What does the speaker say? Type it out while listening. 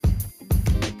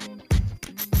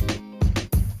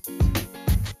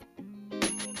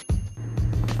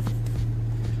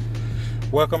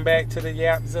Welcome back to the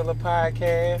Yapzilla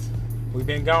podcast. We've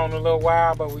been gone a little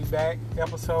while, but we back.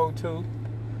 Episode 2.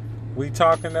 We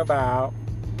talking about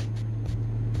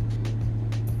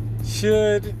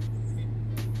should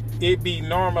it be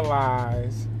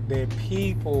normalized that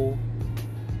people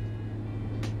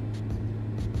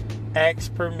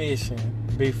ask permission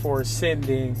before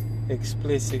sending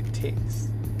explicit text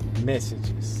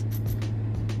messages?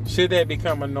 Should that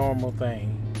become a normal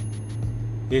thing?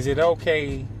 Is it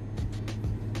okay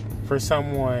for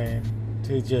someone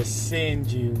to just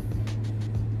send you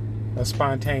a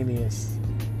spontaneous,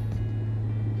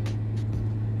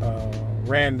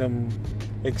 random,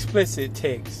 explicit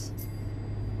text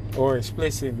or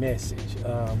explicit message?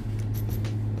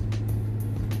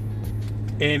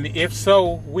 And if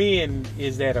so, when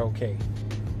is that okay?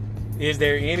 Is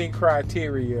there any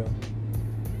criteria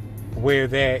where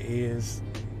that is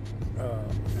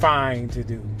fine to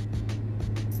do?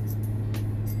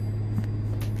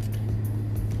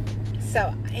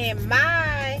 So, in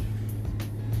my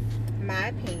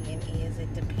opinion is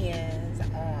it depends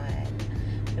on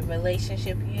the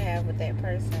relationship you have with that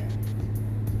person.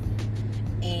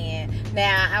 And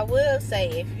now, I will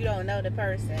say, if you don't know the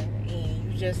person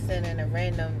and you just sending a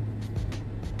random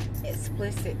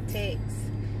explicit text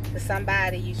to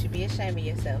somebody, you should be ashamed of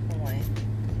yourself for one.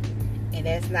 And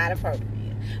that's not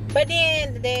appropriate. But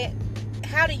then,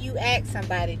 how do you ask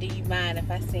somebody, do you mind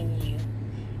if I send you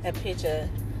a picture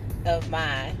of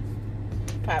my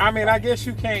private I mean, part? I guess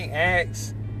you can't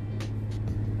ask,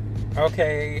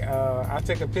 okay, I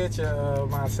took a picture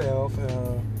of myself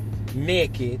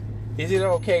naked. Is it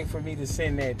okay for me to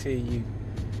send that to you?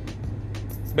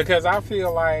 Because I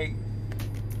feel like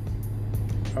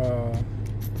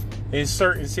in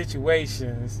certain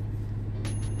situations,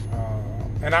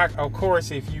 and of course,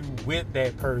 if you with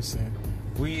that person,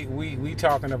 we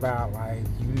talking about like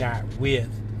you not with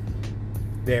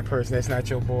that person. That's not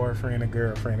your boyfriend or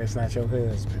girlfriend. That's not your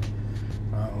husband.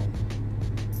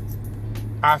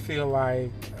 I feel like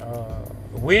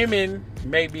women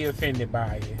may be offended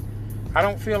by it. I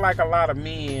don't feel like a lot of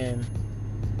men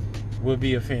would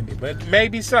be offended, but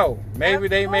maybe so. Maybe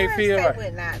they may feel they like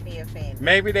would not be offended.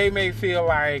 maybe they may feel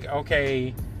like,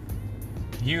 okay,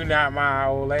 you not my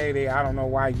old lady. I don't know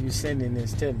why you sending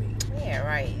this to me. Yeah,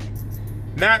 right.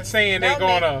 Not saying they're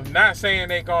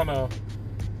gonna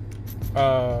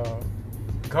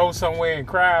go somewhere and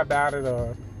cry about it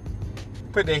or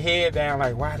put their head down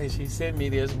like, why did she send me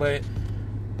this? But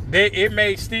it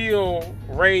may still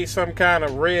raise some kind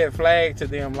of red flag to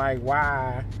them, like,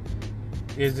 why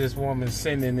is this woman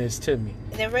sending this to me?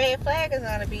 The red flag is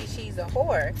gonna be she's a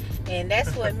whore, and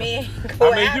that's what men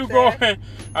go I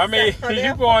mean, after.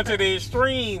 you going to the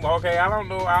extreme. Okay, I don't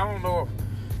know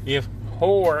if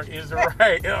whore is the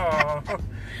right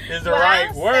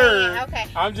right word. Okay.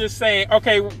 I'm just saying,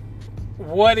 okay,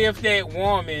 what if that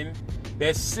woman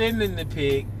that's sending the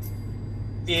pic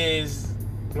is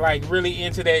like really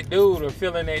into that dude or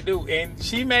feeling that dude, and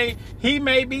he may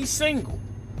be single.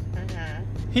 Mm-hmm.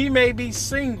 He may be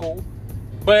single,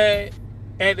 but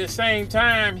at the same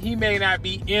time, he may not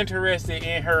be interested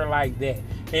in her like that,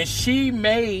 and she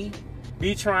may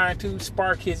be trying to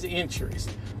spark his interest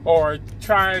or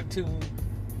trying to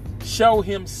show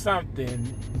him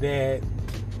something that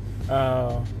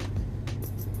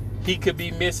he could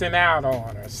be missing out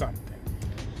on or something.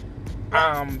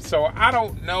 So I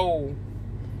don't know.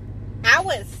 I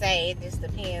would say it just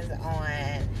depends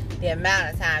on the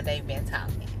amount of time they've been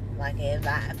talking. Like if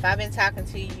I've been talking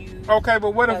to you. Okay,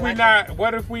 but what if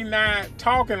we not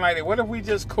talking like that? What if we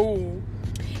just cool?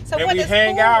 So and what we is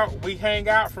hang cool? out. We hang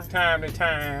out from time to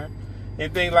time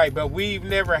and things like. But we've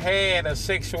never had a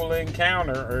sexual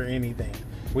encounter or anything.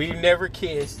 We've never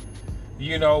kissed.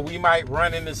 You know, we might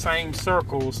run in the same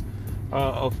circles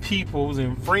of peoples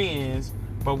and friends,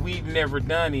 but we've never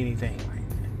done anything like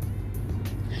that.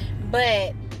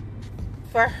 But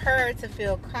for her to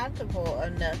feel comfortable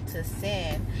enough to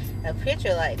send a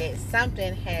picture like that,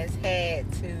 something has had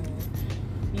to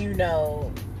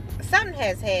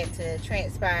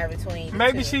transpire between.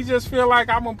 Maybe she just feel like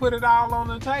I'm gonna put it all on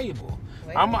the table.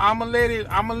 I'm gonna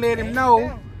let him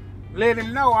know. Let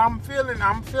him know I'm feeling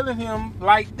him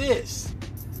like this.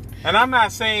 And I'm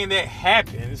not saying that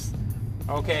happens.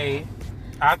 Okay,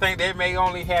 I think that may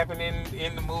only happen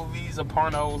in the movies or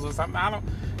pornos or something.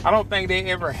 I don't think that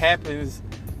ever happens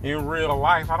in real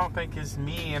life. I don't think it's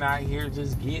men out here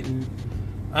just getting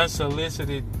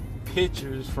unsolicited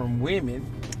pictures from women.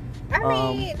 I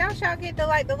mean, don't y'all get the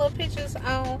little pictures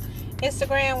on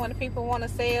Instagram when the people want to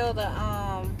sell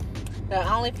the The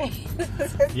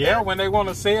OnlyFans. Yeah, when they want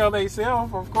to sell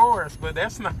themselves, of course, but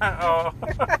that's not.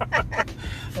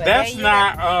 That's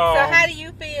not. So how do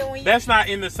you feel when you? That's not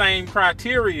in the same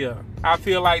criteria. I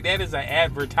feel like that is an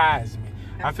advertisement.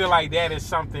 I feel like that is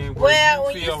something where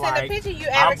when you you feel send like a picture, you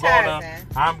advertising.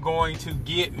 I'm going to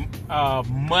get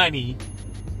money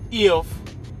if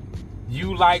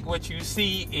you like what you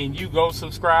see and you go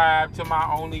subscribe to my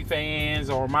OnlyFans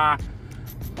or my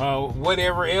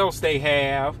whatever else they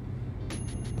have.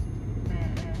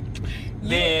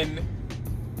 Then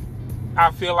I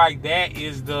feel like that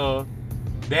is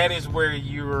where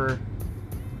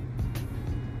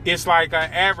it's like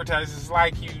an advertising. It's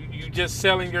like you just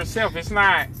selling yourself. It's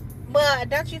not. But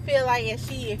don't you feel like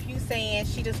if you saying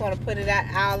she just want to put it out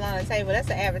all on the table, that's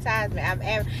an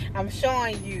advertisement. I'm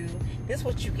showing you this is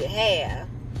what you can have.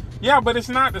 Yeah, but it's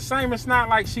not the same. It's not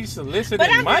like she's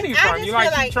soliciting money from you.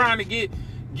 Like she's trying to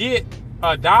get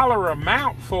a dollar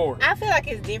amount for it. I feel like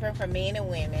it's different for men and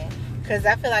women. Because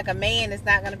I feel like a man is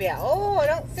not going to be like, oh,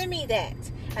 don't send me that.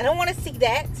 I don't want to see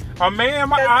that. A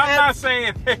man, I'm not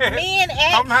saying that. Men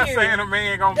ask I'm not saying a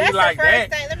man going to be like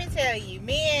that. Thing, let me tell you,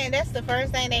 men, that's the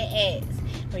first thing they ask.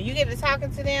 When you get to talking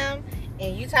to them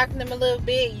and you talking to them a little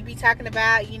bit, you be talking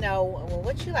about, well,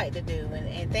 what you like to do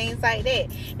and things like that.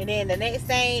 And then the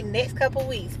next couple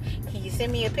weeks, can you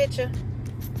send me a picture?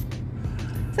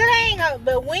 So they ain't gonna,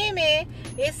 but women,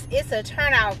 it's a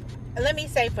turn off. Let me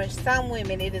say for some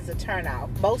women it is a turn off.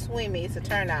 Most women it's a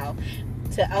turn off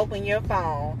to open your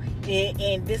phone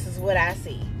and this is what I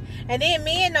see. And then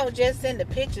men don't just send the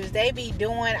pictures, they be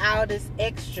doing all this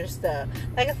extra stuff.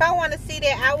 Like if I want to see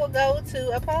that, I will go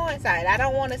to a porn site. I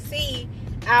don't want to see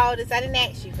all this. I didn't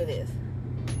ask you for this.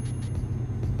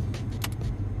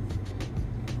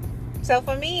 So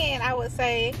for men, I would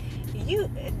say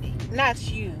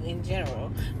not you in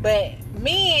general, but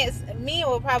men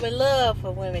will probably love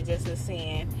for women just to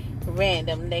send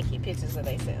random naked pictures of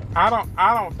themselves. I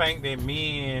don't think that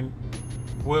men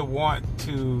would want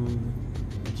to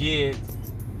get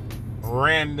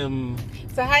random.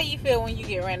 So how you feel when you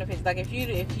get random pictures? Like if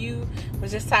you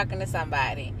was just talking to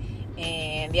somebody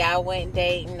and y'all went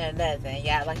dating or nothing,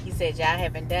 y'all, like you said, y'all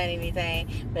haven't done anything,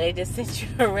 but they just sent you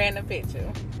a random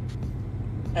picture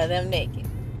of them naked.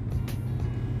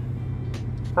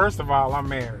 First of all, I'm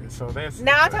married, so that's...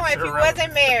 No, I'm talking about if you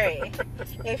wasn't married.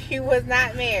 If you was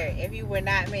not married. If you were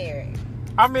not married.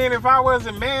 I mean, if I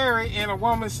wasn't married and a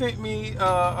woman sent me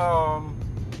a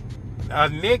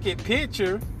naked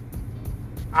picture,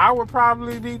 I would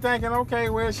probably be thinking, okay,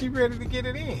 well, she ready to get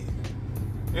it in.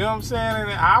 You know what I'm saying?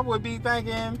 And I would be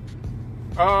thinking,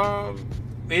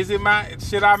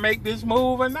 should I make this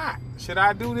move or not? Should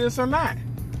I do this or not?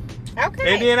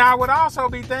 Okay. And then I would also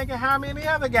be thinking, how many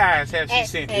other guys have she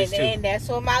sent this to? And that's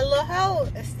where my little whole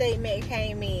statement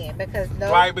came in. Because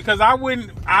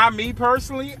me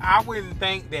personally, I wouldn't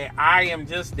think that I am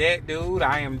just that dude.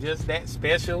 I am just that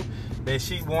special that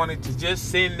she wanted to just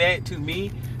send that to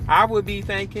me. I would be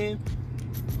thinking,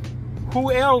 who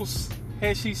else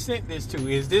has she sent this to?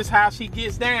 Is this how she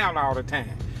gets down all the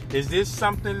time? Is this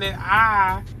something that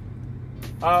I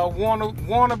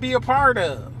want to be a part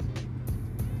of?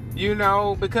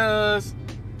 Because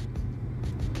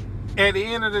at the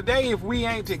end of the day, if we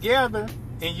ain't together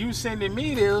and you sending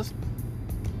me this,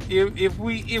 if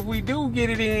we do get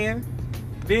it in,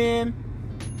 then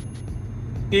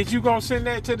is you gonna send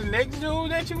that to the next dude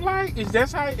that you like? Is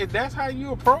that's how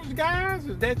you approach guys?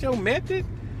 Is that your method?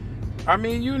 I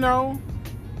mean,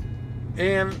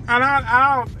 and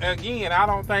I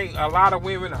don't think a lot of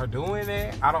women are doing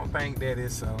that. I don't think that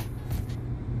it's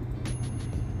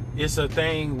a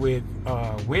thing with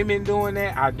women doing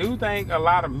that. I do think a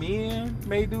lot of men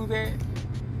may do that.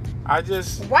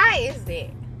 Why is that?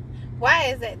 Why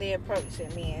is that the approach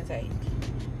that men take?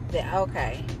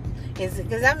 Okay. Is it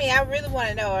because I really want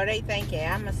to know, are they thinking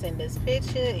I'm gonna send this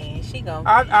picture and she gonna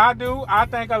I do. I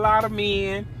think a lot of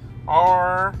men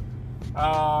are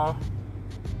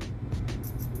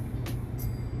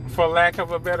for lack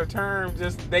of a better term,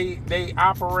 just they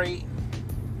operate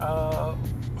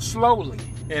slowly.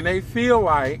 And they feel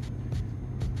like,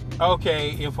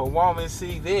 okay, if a woman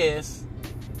see this,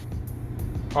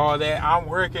 or that I'm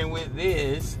working with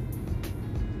this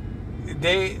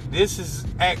is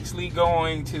actually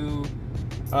going to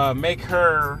make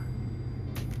her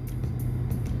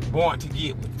want to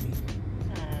get with me.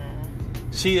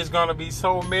 She is going to be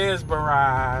so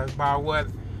mesmerized by what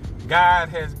God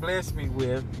has blessed me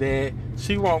with that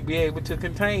she won't be able to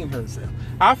contain herself.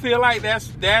 I feel like that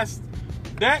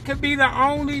could be the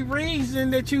only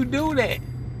reason that you do that.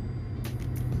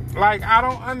 Like, I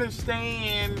don't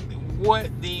understand what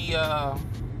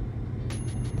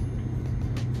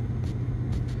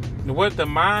what the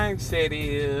mindset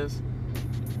is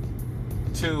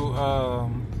to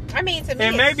I mean, to me,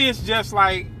 and maybe it's just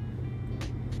like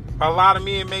a lot of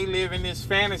men may live in this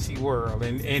fantasy world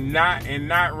and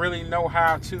not really know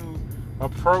how to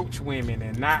approach women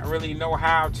and not really know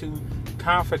how to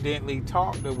confidently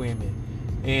talk to women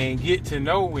and get to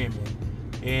know women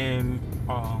and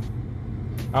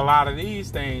a lot of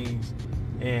these things.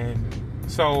 And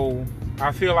so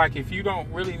I feel like if you don't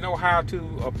really know how to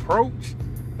approach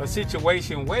a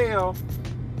situation well,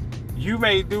 you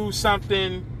may do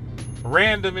something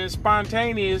random and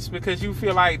spontaneous because you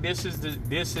feel like this is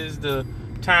the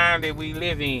time that we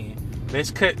live in.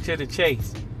 Let's cut to the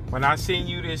chase. When I send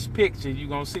you this picture, you're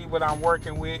going to see what I'm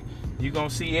working with. You're going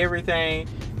to see everything.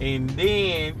 And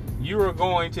then you're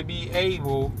going to be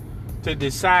able to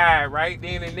decide right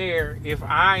then and there if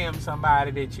I am somebody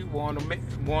that you want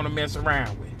to mess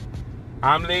around with.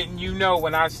 I'm letting you know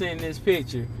when I send this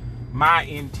picture, my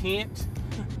intent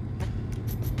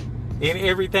and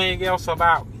everything else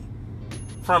about me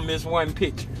from this one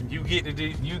picture. You get to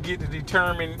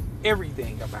determine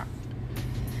everything about me.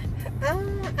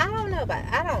 I don't know,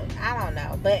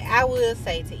 but I will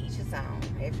say to each his own.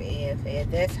 If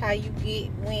that's how you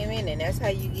get women and that's how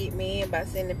you get men by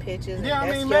sending pictures, yeah,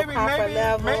 and I mean, that's your comfort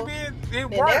level, maybe it then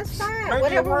works. that's fine. Maybe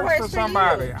Whatever it works for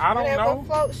somebody. you. I don't Whatever know.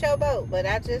 Floats your boat. But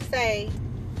I just say,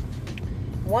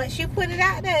 once you put it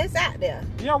out there, it's out there.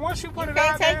 Yeah, once you put it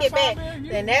can't out there, take it back. There,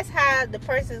 Then that's how the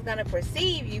person's gonna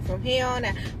perceive you from here on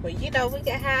out. Well, you know, look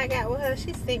at how I got with her.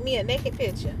 She sent me a naked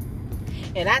picture,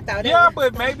 and I thought,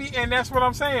 but maybe, and that's what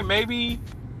I'm saying. Maybe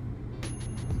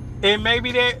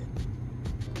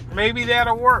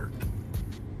that'll work.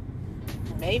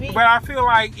 Maybe. But I feel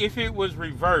like if it was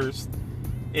reversed,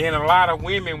 and a lot of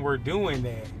women were doing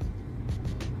that,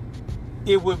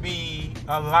 it would be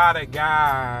a lot of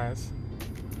guys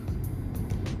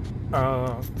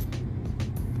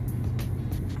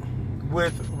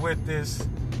with this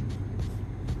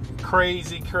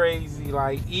crazy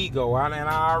like ego. And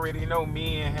I already know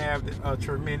men have a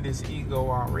tremendous ego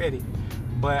already,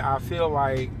 but I feel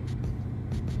like,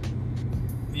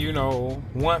 you know,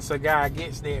 once a guy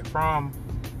gets that from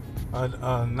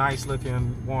a nice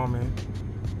looking woman,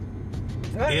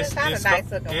 it's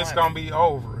gonna be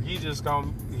over. He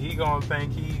gonna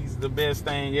think he's the best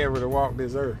thing ever to walk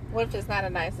this earth. What if it's not a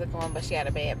nice looking one, but she had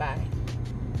a bad body?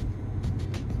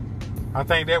 I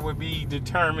think that would be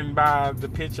determined by the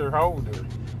picture holder.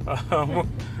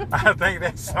 I think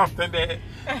that's something that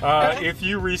if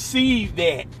you receive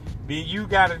that, then you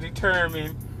got to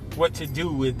determine what to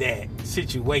do with that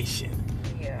situation.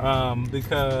 Yeah.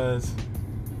 Because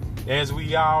as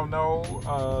we all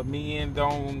know, men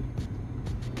don't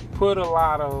put a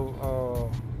lot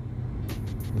of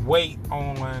weight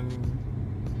on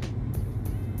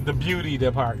the beauty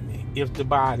department if the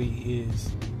body is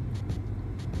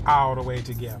all the way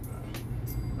together.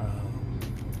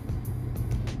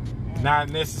 Not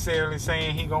necessarily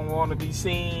saying he gonna want to be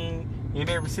seen in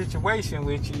every situation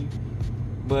with you,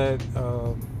 but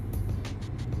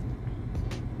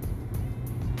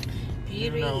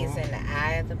beauty is in the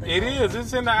eye of the beholder. It is.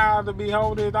 It's in the eye of the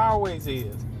beholder. It always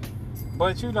is.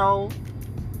 But you know,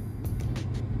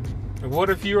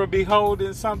 what if you're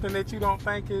beholding something that you don't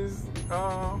think is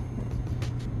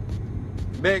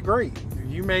that great?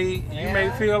 You may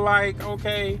feel like,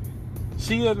 okay,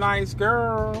 she a nice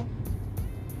girl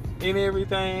and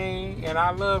everything, and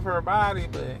I love her body,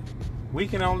 but we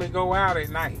can only go out at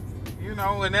night. You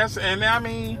know, and I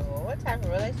mean, what type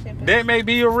of relationship? That may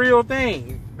be a real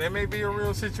thing. That may be a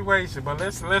real situation, but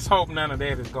let's hope none of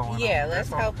that is going on. Yeah, let's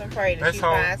hope and pray that you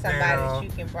find somebody that you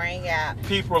can bring out.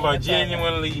 People are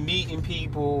genuinely meeting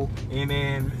people, and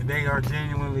then they are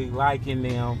genuinely liking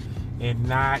them and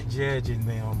not judging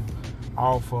them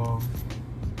off of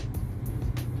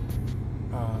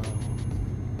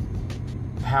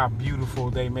how beautiful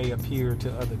they may appear to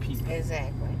other people.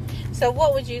 Exactly. So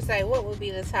what would you say, what would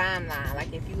be the timeline?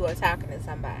 Like if you were talking to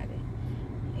somebody,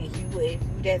 if you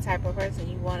that type of person,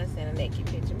 you want to send a naked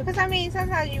picture. Because I mean,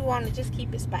 sometimes you want to just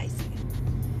keep it spicy.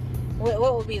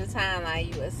 What would be the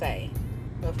timeline you would say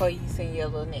before you send your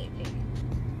little naked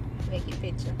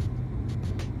picture?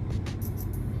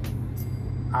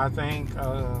 I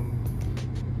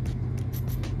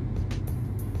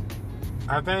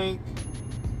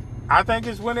think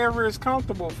it's whenever it's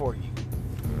comfortable for you.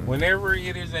 Whenever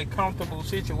it is a comfortable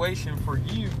situation for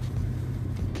you.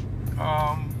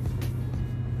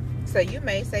 So you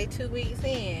may say 2 weeks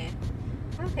in,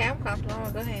 okay, I'm comfortable. I'm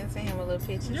gonna go ahead and send him a little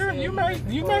picture. Yeah, you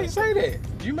may say that.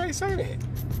 You may say that.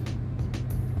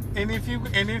 And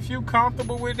if you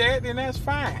comfortable with that, then that's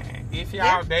fine. If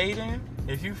y'all dating,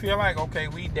 if you feel like, okay,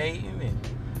 we dating and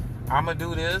I'm going to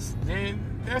do this, then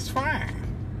that's fine.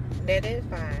 That is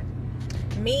fine.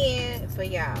 Men, for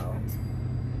y'all,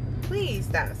 please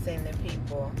stop sending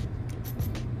people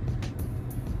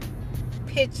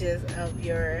pictures of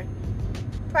your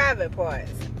private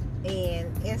parts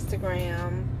and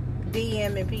Instagram,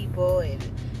 DMing people and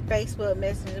Facebook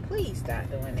Messenger. Please stop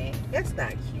doing that. That's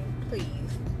not cute. Please.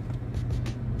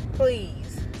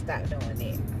 Please stop doing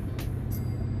that.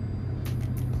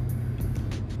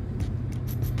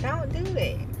 Don't do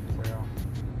that.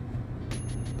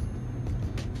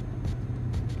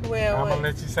 Well, I'm gonna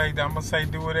let you say. I'm gonna say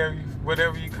do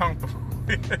whatever you comfortable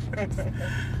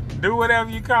with. Do whatever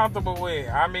you comfortable with.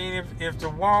 I mean, if the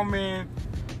woman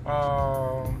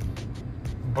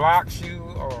blocks you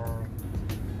or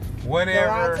whatever,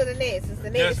 go on to the next. It's the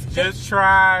next. Just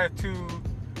try to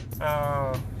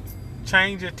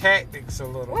change your tactics a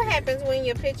little. What bit. happens when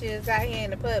your picture is out here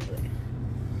in the public?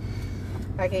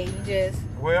 Like, you just...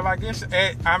 Well, I guess,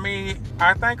 I mean,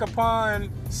 I think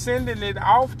upon sending it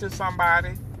off to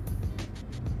somebody,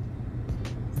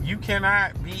 you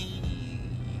cannot be...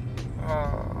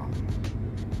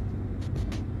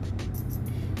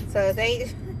 so they...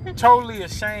 totally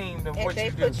ashamed of what you do.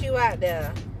 If they put you out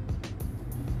there...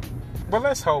 Well,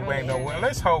 let's hope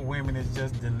let's hope women is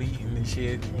just deleting the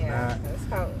shit. Yeah, let's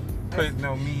hope. Putting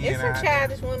no men out. It's some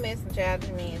childish women, some childish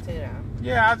men too, though.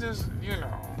 Yeah, I just,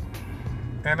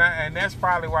 and that's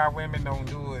probably why women don't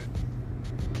do it.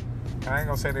 I ain't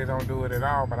gonna say they don't do it at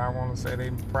all, but I want to say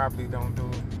they probably don't do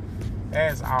it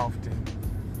as often.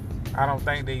 I don't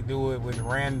think they do it with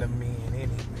random men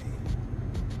anyway.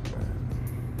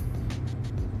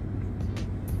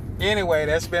 But anyway,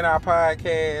 that's been our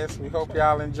podcast. We hope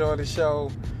y'all enjoy the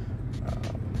show.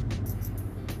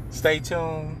 Stay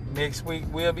tuned. Next week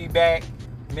we'll be back.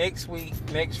 Next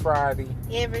Friday.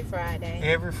 Every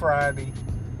Friday.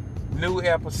 New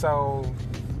episode,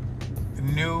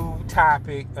 new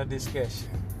topic of discussion.